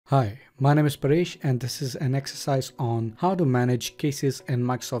Hi, my name is Paresh and this is an exercise on how to manage cases in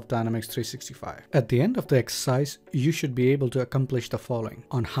Microsoft Dynamics 365. At the end of the exercise, you should be able to accomplish the following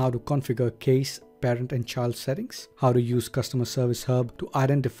on how to configure case, parent and child settings, how to use Customer Service Hub to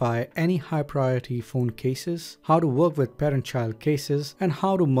identify any high priority phone cases, how to work with parent-child cases, and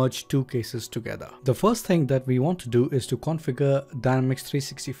how to merge two cases together. The first thing that we want to do is to configure Dynamics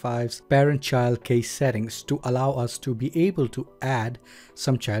 365's parent-child case settings to allow us to be able to add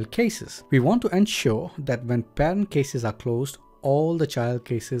some child cases. We want to ensure that when parent cases are closed, all the child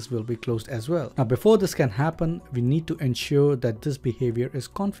cases will be closed as well. Now, before this can happen, we need to ensure that this behavior is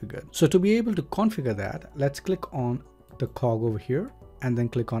configured. So to be able to configure that, let's click on the cog over here and then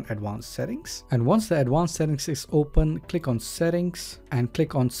click on Advanced Settings. And once the Advanced Settings is open, click on Settings and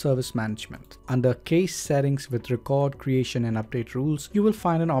click on Service Management. Under Case Settings with Record, Creation and Update Rules, you will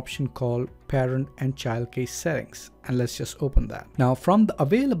find an option called Parent and Child Case Settings. And let's just open that. Now from the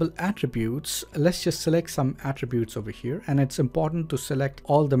available attributes, let's just select some attributes over here. And it's important to select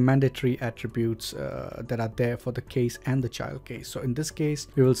all the mandatory attributes that are there for the case and the child case. So in this case,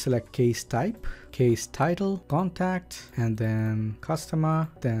 we will select case type, case title, contact, and then customer,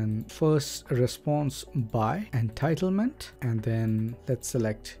 then first response by, entitlement, and then let's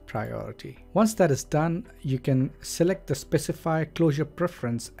select priority. Once that is done, you can select the specify closure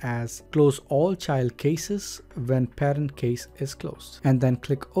preference as close all child cases when parent case is closed, and then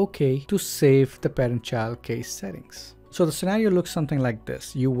click OK to save the parent-child case settings. So the scenario looks something like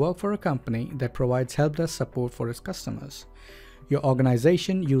this. You work for a company that provides help desk support for its customers. Your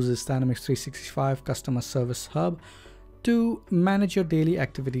organization uses Dynamics 365 Customer Service Hub to manage your daily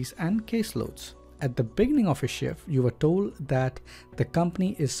activities and caseloads. At the beginning of a shift, you were told that the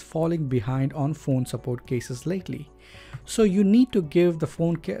company is falling behind on phone support cases lately. So you need to give the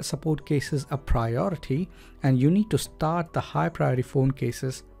phone support cases a priority, and you need to start the high priority phone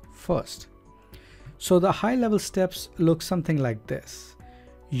cases first. So the high level steps look something like this.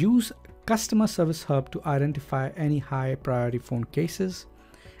 Use Customer Service Hub to identify any high priority phone cases,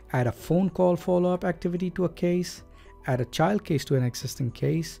 add a phone call follow-up activity to a case, add a child case to an existing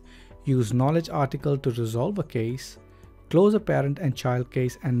case, use knowledge article to resolve a case, close a parent and child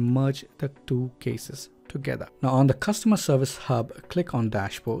case, and merge the two cases together. Now on the Customer Service Hub, click on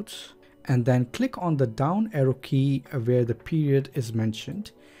Dashboards and then click on the down arrow key where the period is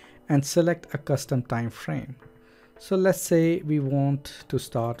mentioned and select a custom time frame. So let's say we want to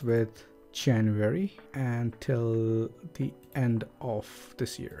start with January until the end of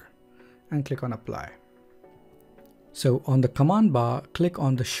this year and click on Apply. So on the command bar, click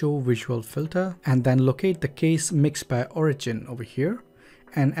on the Show Visual Filter and then locate the case mix by origin over here.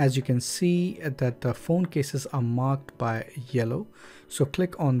 And as you can see that the phone cases are marked by yellow. So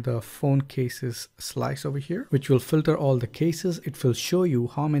click on the phone cases slice over here, which will filter all the cases. It will show you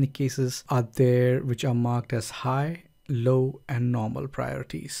how many cases are there which are marked as high, low and normal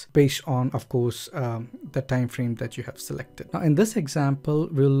priorities based on, of course, the time frame that you have selected. Now in this example,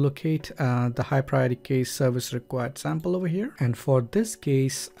 we'll locate the high priority case service required sample over here, and for this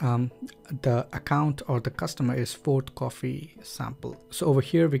case the account or the customer is Fort Coffee sample. So over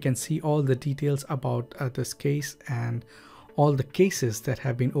here we can see all the details about this case and all the cases that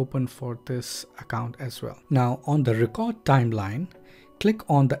have been opened for this account as well. Now on the record timeline, click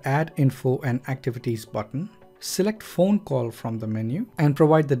on the Add Info and Activities button. Select phone call from the menu and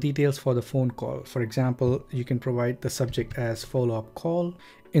provide the details for the phone call. For example, you can provide the subject as follow-up call.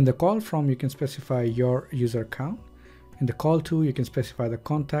 In the call from, you can specify your user account. In the call to, you can specify the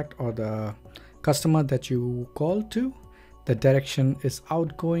contact or the customer that you call to. The direction is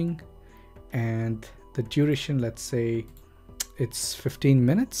outgoing and the duration, let's say it's 15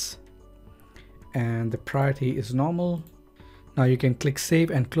 minutes and the priority is normal. Now you can click Save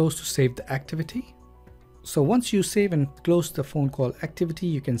and Close to save the activity. So once you save and close the phone call activity,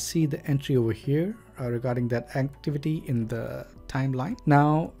 you can see the entry over here regarding that activity in the timeline.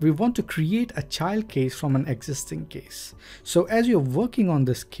 Now we want to create a child case from an existing case. So as you're working on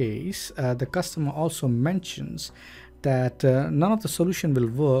this case, the customer also mentions that none of the solution will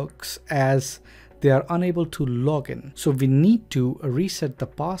work as they are unable to log in. So we need to reset the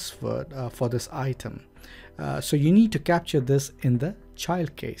password for this item. So you need to capture this in the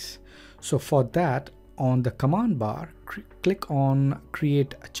child case. So for that, on the command bar, click on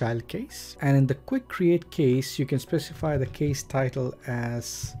Create a Child Case, and in the Quick Create Case, you can specify the case title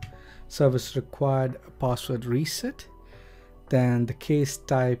as Service Required Password Reset. Then the case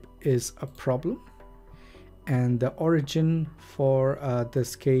type is a problem, and the origin for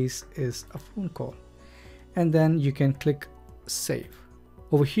this case is a phone call. And then you can click Save.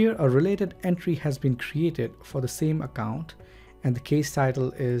 Over here, a related entry has been created for the same account, and the case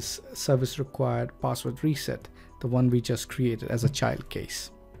title is service required password reset, the one we just created as a child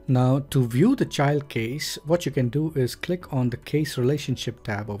case. Now to view the child case, what you can do is click on the case relationship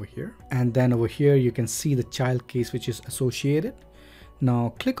tab over here, and then over here you can see the child case which is associated.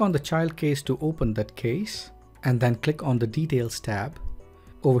 Now click on the child case to open that case, and then click on the details tab.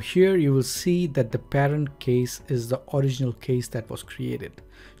 Over here you will see that the parent case is the original case that was created.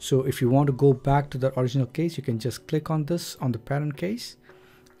 So if you want to go back to the original case, you can just click on this on the parent case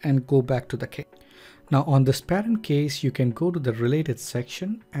and go back to the case. Now on this parent case, you can go to the related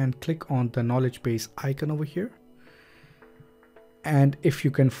section and click on the knowledge base icon over here. And if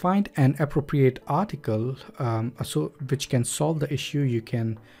you can find an appropriate article which can solve the issue, you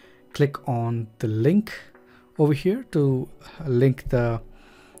can click on the link over here to link the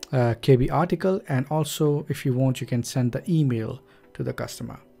KB article, and also if you want, you can send the email to the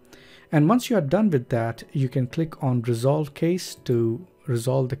customer. And once you are done with that, you can click on resolve case to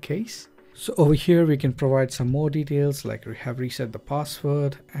resolve the case. So over here we can provide some more details, like we have reset the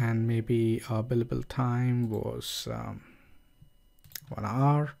password, and maybe our billable time was 1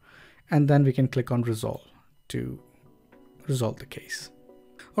 hour, and then we can click on resolve to resolve the case.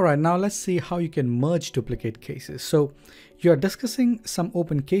 All right, now let's see how you can merge duplicate cases. So you're discussing some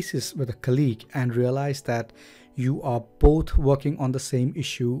open cases with a colleague and realize that you are both working on the same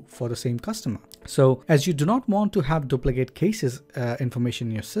issue for the same customer. So as you do not want to have duplicate cases information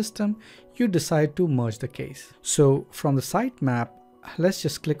in your system, you decide to merge the case. So from the sitemap, let's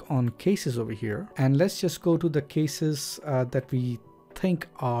just click on cases over here, and let's just go to the cases that we think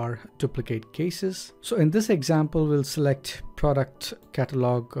are duplicate cases. So in this example, we'll select product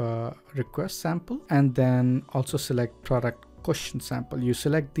catalog request sample, and then also select product question sample. You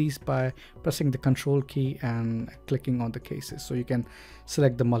select these by pressing the control key and clicking on the cases. So you can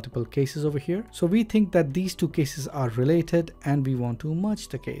select the multiple cases over here. So we think that these two cases are related and we want to merge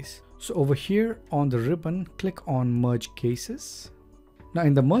the case. So over here on the ribbon, click on merge cases. Now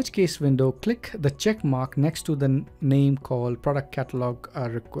in the merge case window, click the check mark next to the name called product catalog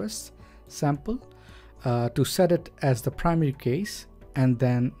request sample to set it as the primary case, and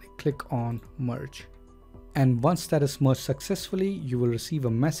then click on merge. And once that is merged successfully, you will receive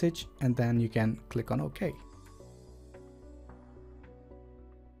a message, and then you can click on OK.